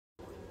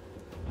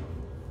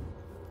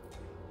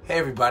Hey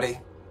everybody.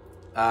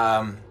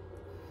 Hi.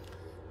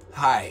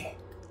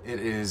 It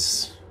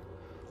is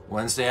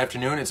Wednesday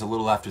afternoon. It's a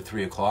little after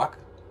 3 o'clock.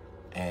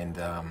 And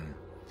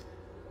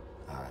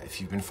if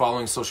you've been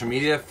following social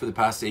media for the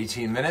past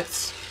 18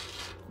 minutes,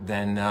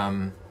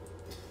 then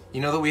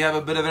you know that we have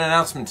a bit of an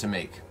announcement to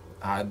make.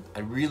 I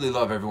really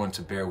love everyone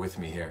to bear with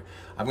me here.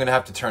 I'm going to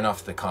have to turn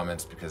off the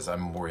comments because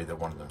I'm worried that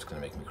one of them is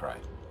going to make me cry.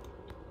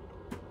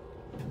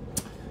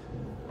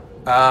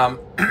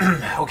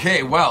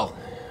 Okay, well,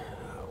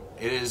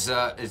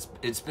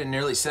 it's been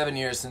nearly 7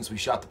 years since we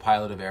shot the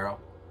pilot of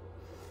Arrow,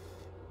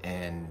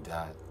 and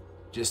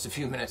just a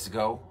few minutes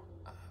ago,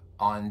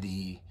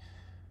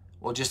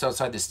 just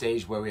outside the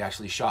stage where we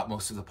actually shot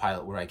most of the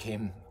pilot, where I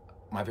came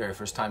my very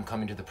first time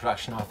coming to the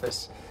production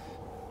office,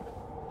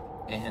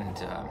 and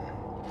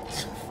oh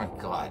my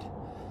God,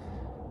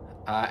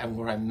 and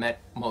where I met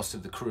most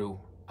of the crew,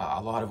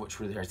 a lot of which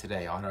were there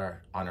today on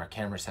our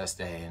camera test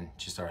day and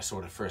just our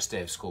sort of first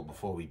day of school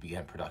before we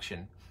began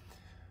production.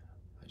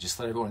 Just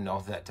let everyone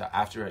know that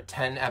after a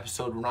 10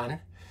 episode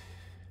run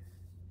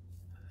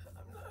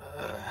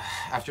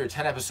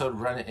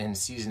in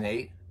season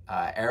 8,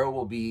 Arrow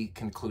will be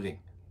concluding.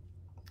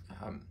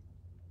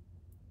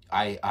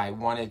 I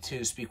wanted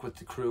to speak with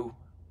the crew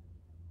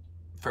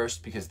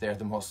first because they're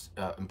the most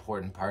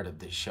important part of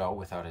this show,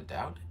 without a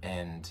doubt,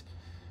 and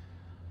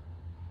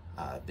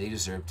they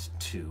deserved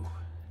to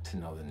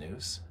know the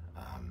news.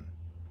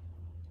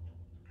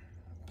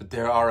 But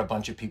there are a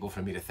bunch of people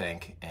for me to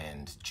thank,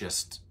 and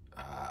just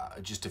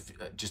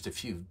a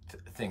few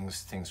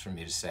things for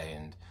me to say,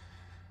 and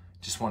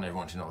just want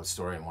everyone to know the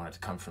story and want it to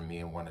come from me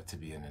and want it to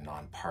be in a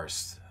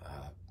non-parsed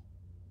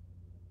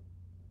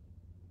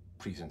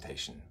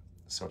presentation,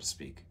 so to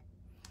speak.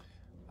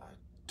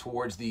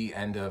 Towards the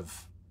end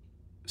of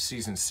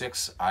season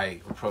 6,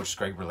 I approached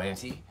Greg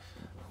Berlanti,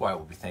 who I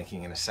will be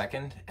thanking in a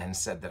second, and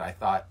said that I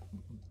thought,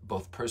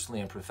 both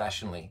personally and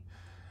professionally,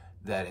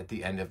 that at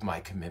the end of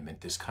my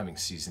commitment this coming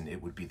season,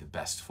 it would be the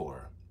best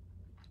for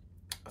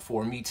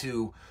me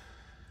to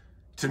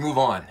move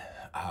on.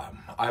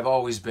 I've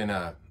always been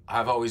a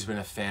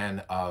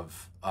fan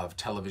of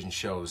television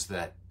shows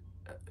that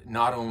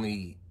not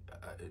only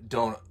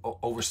don't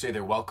overstay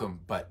their welcome,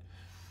 but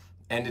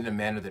end in a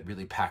manner that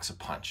really packs a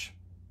punch.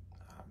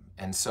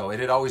 And so it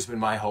had always been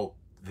my hope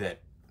that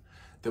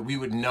we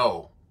would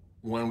know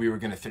when we were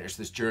going to finish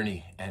this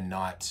journey and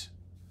not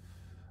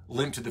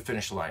limp to the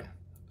finish line,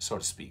 so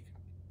to speak.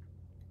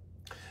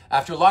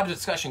 After a lot of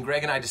discussion,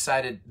 Greg and I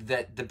decided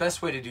that the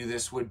best way to do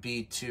this would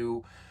be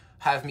to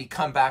have me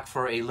come back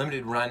for a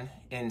limited run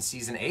in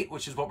season 8,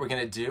 which is what we're going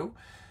to do.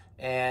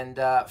 And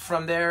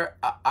from there,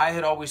 I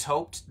had always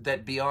hoped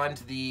that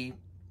beyond the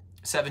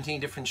 17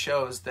 different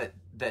shows that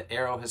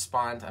Arrow has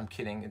spawned, I'm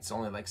kidding, it's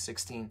only like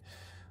 16,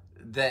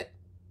 that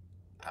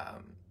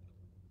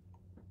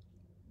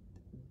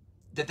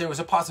there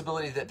was a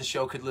possibility that the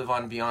show could live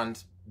on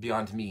beyond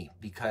me,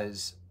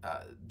 because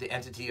the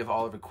entity of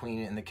Oliver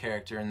Queen and the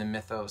character and the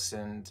mythos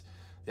and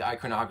the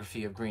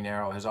iconography of Green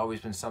Arrow has always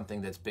been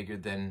something that's bigger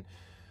than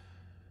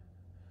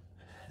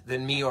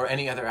me or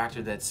any other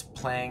actor that's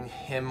playing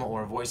him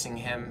or voicing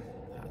him.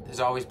 There's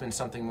always been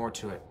something more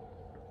to it.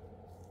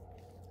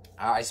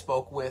 I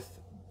spoke with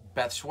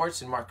Beth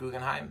Schwartz and Mark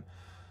Guggenheim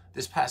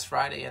this past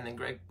Friday, and then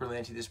Greg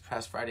Berlanti this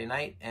past Friday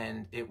night,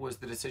 and it was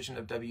the decision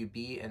of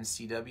WB and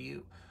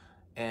CW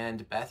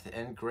and Beth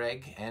and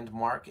Greg and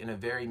Mark, in a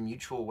very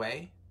mutual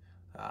way,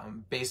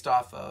 based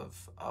off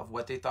of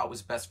what they thought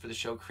was best for the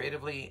show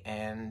creatively,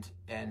 and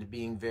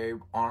being very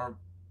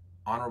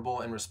honorable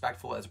and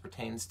respectful as it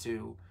pertains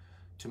to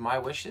my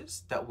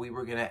wishes, that we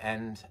were going to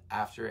end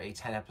after a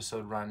 10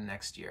 episode run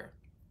next year.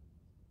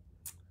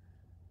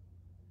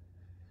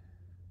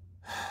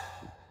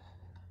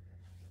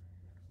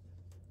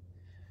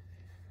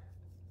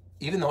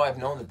 Even though I've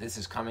known that this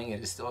is coming,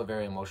 it is still a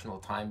very emotional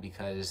time,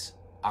 because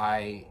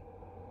I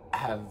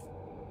have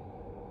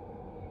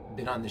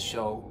been on the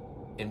show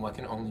in what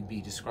can only be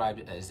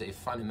described as a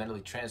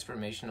fundamentally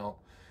transformational,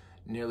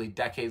 nearly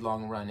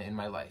decade-long run in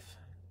my life.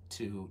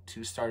 To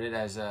start it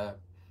as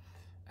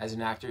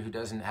an actor who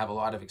doesn't have a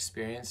lot of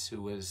experience,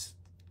 who was,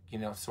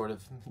 sort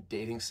of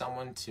dating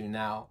someone, to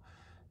now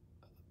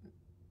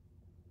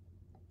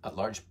a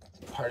large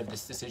part of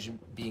this decision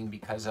being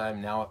because I'm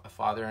now a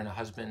father and a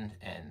husband,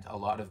 and a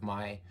lot of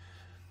my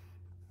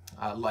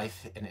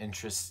life and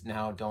interests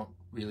now don't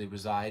really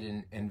reside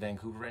in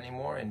Vancouver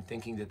anymore, and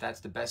thinking that that's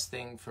the best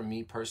thing for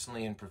me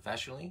personally and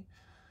professionally.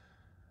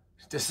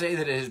 To say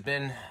that it has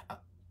been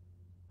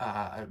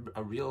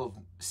a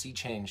real sea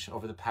change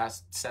over the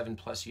past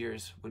 7+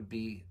 years would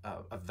be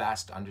a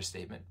vast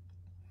understatement.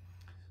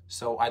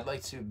 So I'd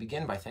like to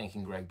begin by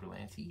thanking Greg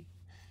Berlanti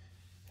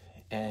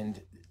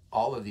and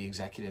all of the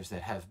executives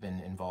that have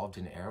been involved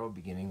in Arrow,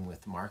 beginning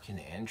with Mark and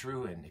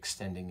Andrew and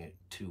extending it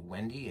to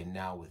Wendy, and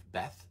now with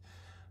Beth,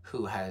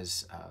 who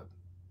has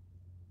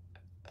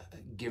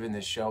given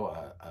this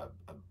show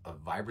a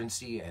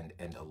vibrancy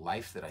and a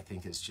life that I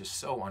think is just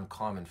so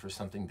uncommon for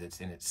something that's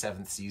in its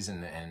 7th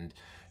season and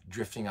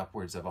drifting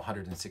upwards of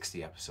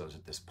 160 episodes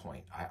at this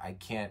point. I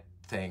can't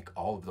thank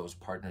all of those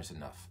partners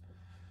enough.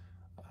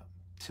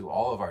 To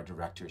all of our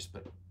directors,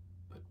 but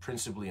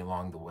principally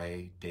along the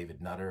way,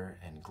 David Nutter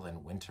and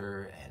Glenn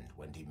Winter and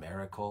Wendy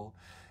Miracle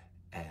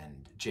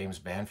and James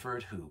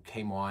Banford, who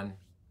came on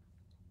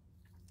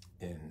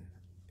in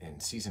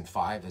season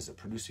 5 as a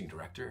producing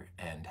director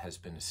and has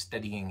been a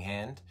steadying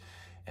hand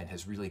and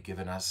has really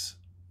given us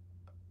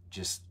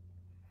just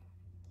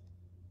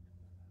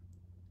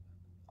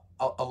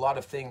a lot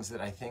of things that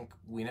I think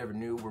we never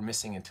knew were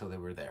missing until they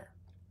were there.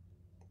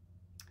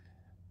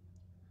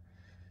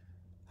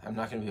 I'm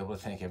not going to be able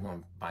to thank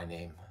everyone by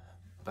name,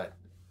 but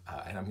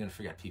and I'm going to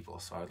forget people,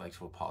 so I would like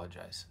to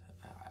apologize.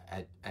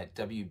 At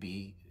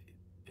WB,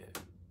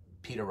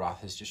 Peter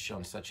Roth has just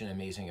shown such an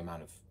amazing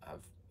amount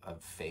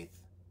of faith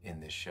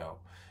in this show,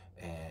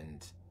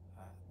 and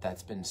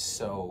that's been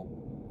so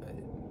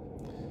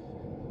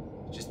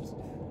just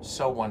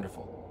so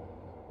wonderful.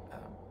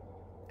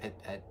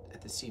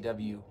 At the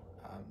CW,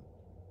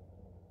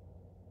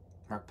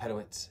 Mark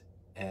Pedowitz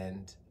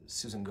and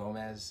Suzanne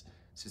Gomez,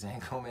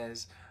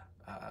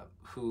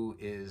 who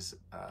is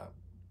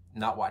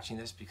not watching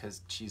this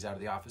because she's out of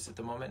the office at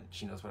the moment.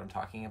 She knows what I'm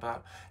talking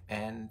about.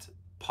 And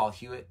Paul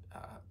Hewitt.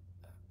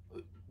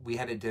 We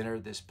had a dinner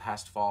this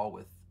past fall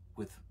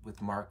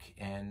with Mark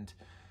and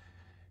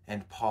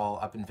Paul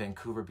up in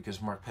Vancouver,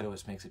 because Mark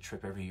Pedowitz makes a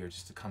trip every year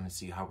just to come and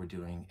see how we're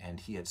doing. And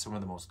he had some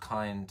of the most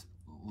kind,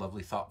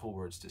 lovely, thoughtful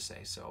words to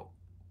say. So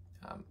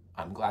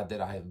I'm glad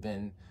that I have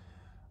been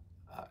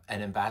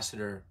an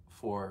ambassador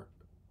for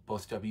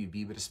both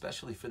WB, but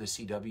especially for the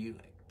CW,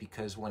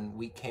 because when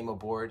we came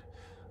aboard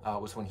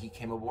was when he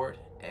came aboard,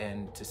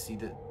 and to see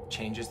the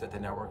changes that the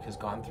network has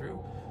gone through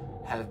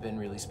have been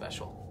really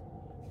special.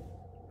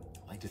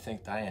 I'd like to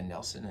thank Diane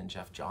Nelson and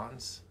Jeff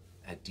Johns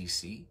at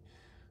DC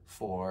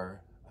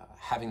for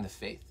having the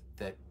faith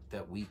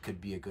that we could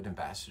be a good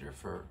ambassador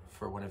for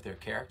one of their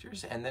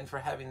characters, and then for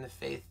having the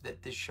faith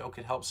that this show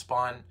could help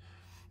spawn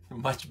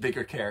much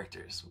bigger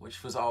characters,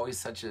 which was always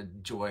such a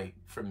joy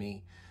for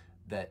me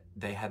that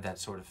they had that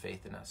sort of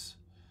faith in us.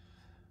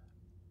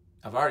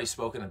 I've already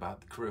spoken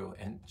about the crew,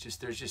 and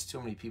there's just too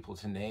many people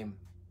to name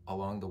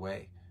along the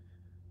way.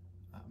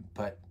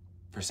 But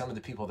for some of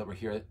the people that were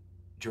here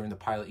during the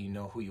pilot, you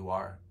know who you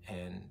are.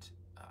 And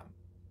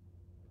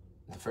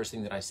the first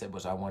thing that I said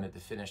was I wanted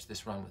to finish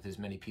this run with as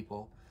many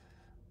people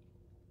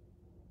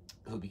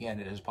who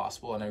began it as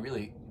possible. And I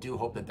really do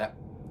hope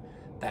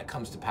that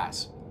comes to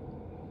pass.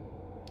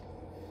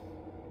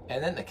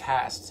 And then the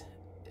cast,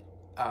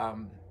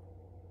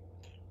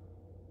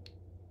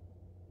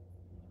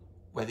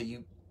 whether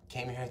you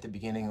came here at the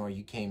beginning or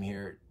you came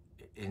here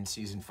in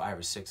season 5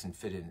 or 6 and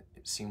fit in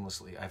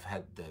seamlessly, I've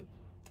had the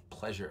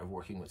pleasure of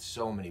working with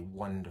so many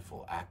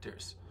wonderful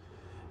actors,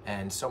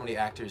 and so many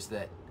actors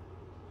that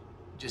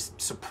just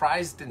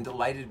surprised and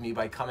delighted me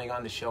by coming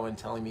on the show and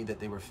telling me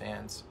that they were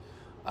fans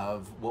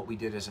of what we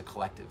did as a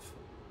collective.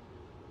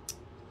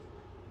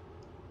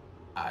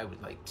 I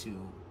would like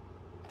to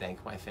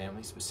thank my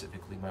family,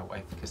 specifically my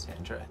wife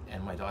Cassandra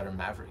and my daughter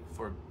Maverick,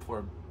 for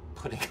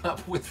putting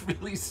up with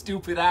really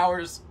stupid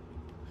hours.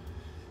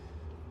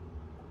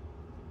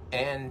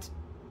 And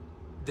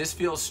this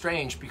feels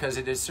strange because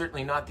it is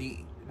certainly not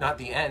the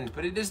end,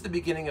 but it is the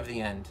beginning of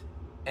the end.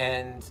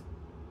 And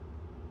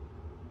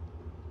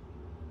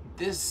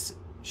this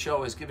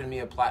show has given me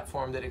a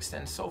platform that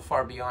extends so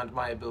far beyond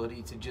my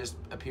ability to just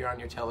appear on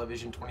your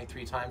television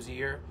 23 times a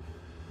year.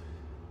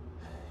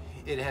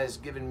 It has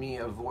given me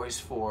a voice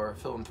for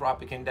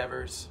philanthropic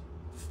endeavors,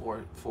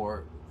 for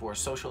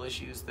social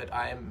issues that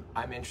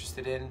I'm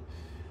interested in.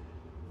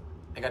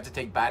 I got to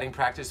take batting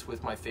practice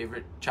with my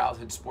favorite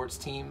childhood sports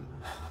team.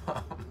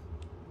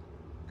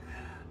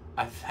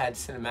 I've had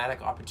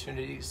cinematic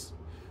opportunities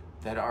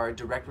that are a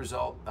direct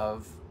result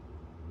of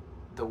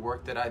the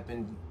work that I've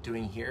been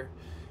doing here.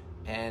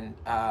 And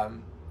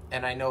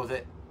I know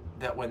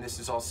that when this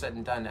is all said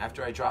and done,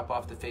 after I drop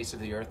off the face of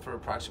the earth for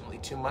approximately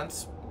 2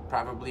 months,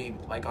 probably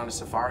like on a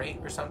safari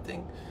or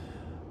something,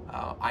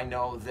 I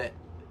know that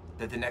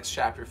the next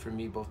chapter for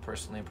me, both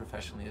personally and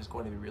professionally, is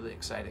going to be really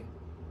exciting.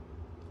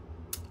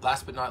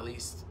 Last but not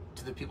least,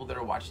 to the people that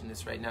are watching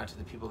this right now, to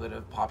the people that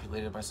have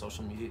populated my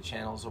social media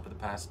channels over the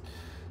past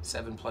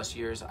 7+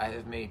 years, I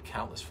have made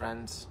countless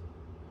friends.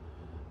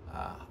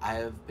 I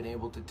have been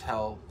able to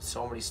tell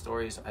so many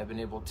stories. I've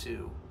been able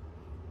to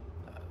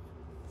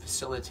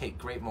facilitate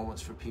great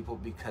moments for people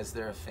because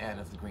they're a fan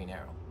of the Green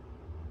Arrow.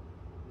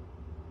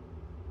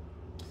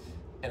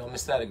 And I'll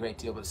miss that a great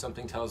deal, but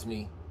something tells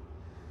me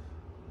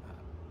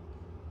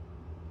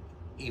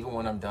even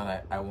when I'm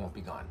done, I won't be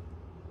gone.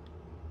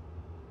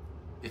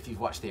 If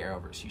you've watched the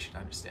Arrowverse, you should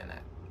understand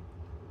that.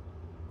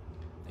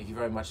 Thank you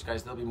very much,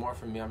 guys. There'll be more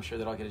from me. I'm sure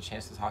that I'll get a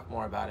chance to talk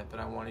more about it, but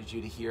I wanted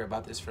you to hear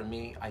about this from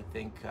me. I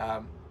think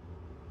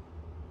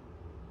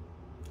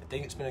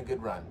it's been a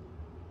good run.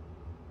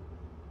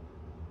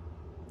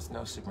 It's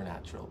no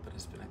supernatural, but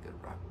it's been a good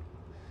run.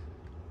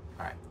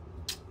 All right.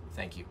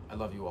 Thank you. I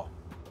love you all.